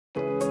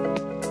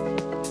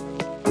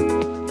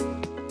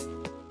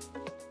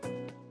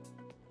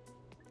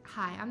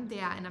I'm Dea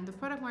and I'm the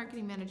Product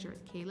Marketing Manager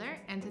at Kaler,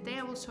 and today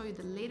I will show you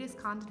the latest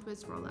Content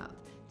Viz rollout,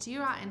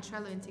 Jira and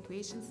Trello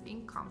integrations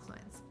in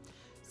Confluence.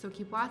 So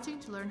keep watching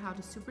to learn how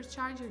to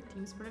supercharge your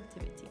team's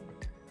productivity.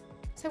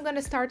 So I'm going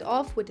to start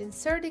off with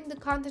inserting the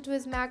Content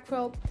Viz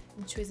macro.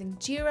 I'm choosing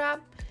Jira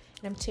and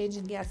I'm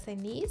changing the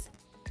assignees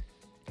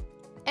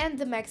and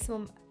the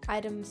maximum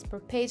items per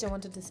page I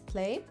want to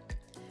display.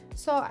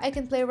 So I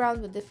can play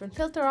around with different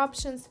filter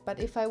options, but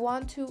if I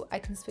want to, I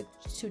can switch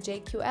to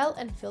JQL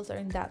and filter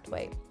in that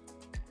way.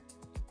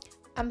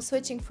 I'm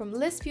switching from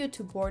list view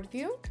to board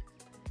view.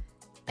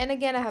 And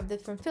again, I have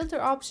different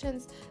filter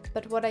options,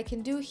 but what I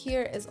can do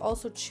here is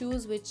also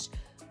choose which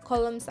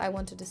columns I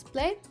want to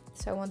display.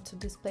 So I want to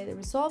display the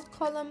resolved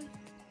column,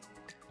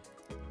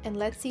 and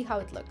let's see how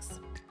it looks.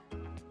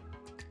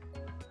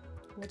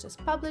 We'll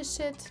just publish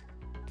it.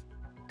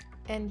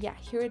 And yeah,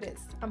 here it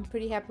is. I'm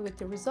pretty happy with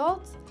the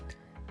results.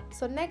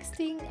 So next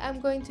thing I'm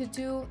going to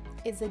do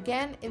is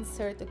again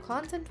insert the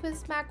Content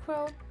Viz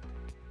macro,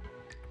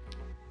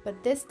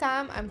 but this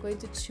time I'm going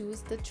to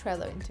choose the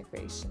Trello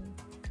integration.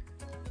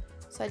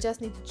 So I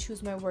just need to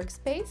choose my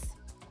workspace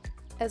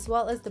as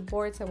well as the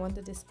boards I want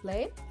to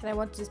display, and I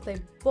want to display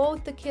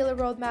both the Kaler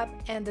roadmap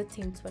and the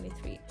Team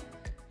 23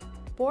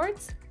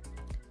 boards.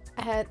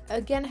 I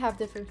again have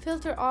different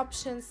filter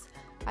options.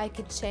 I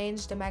can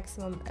change the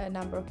maximum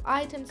number of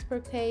items per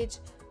page,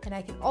 and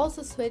I can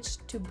also switch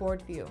to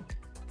board view.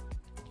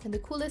 And the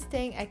coolest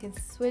thing, I can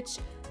switch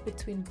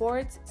between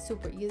boards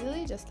super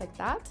easily, just like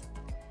that.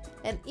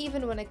 And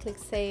even when I click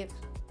save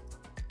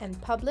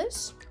and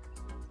publish,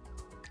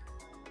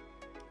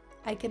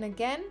 I can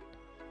again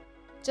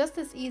just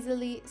as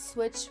easily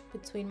switch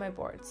between my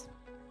boards.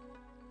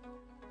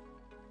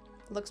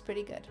 Looks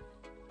pretty good.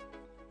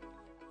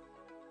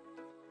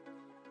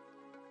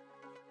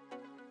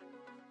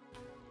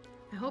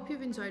 I hope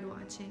you've enjoyed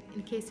watching.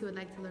 In case you would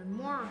like to learn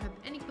more or have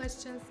any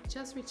questions,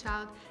 just reach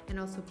out and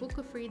also book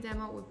a free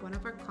demo with one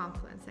of our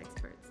Confluence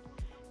experts.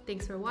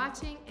 Thanks for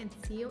watching and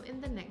see you in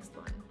the next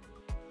one.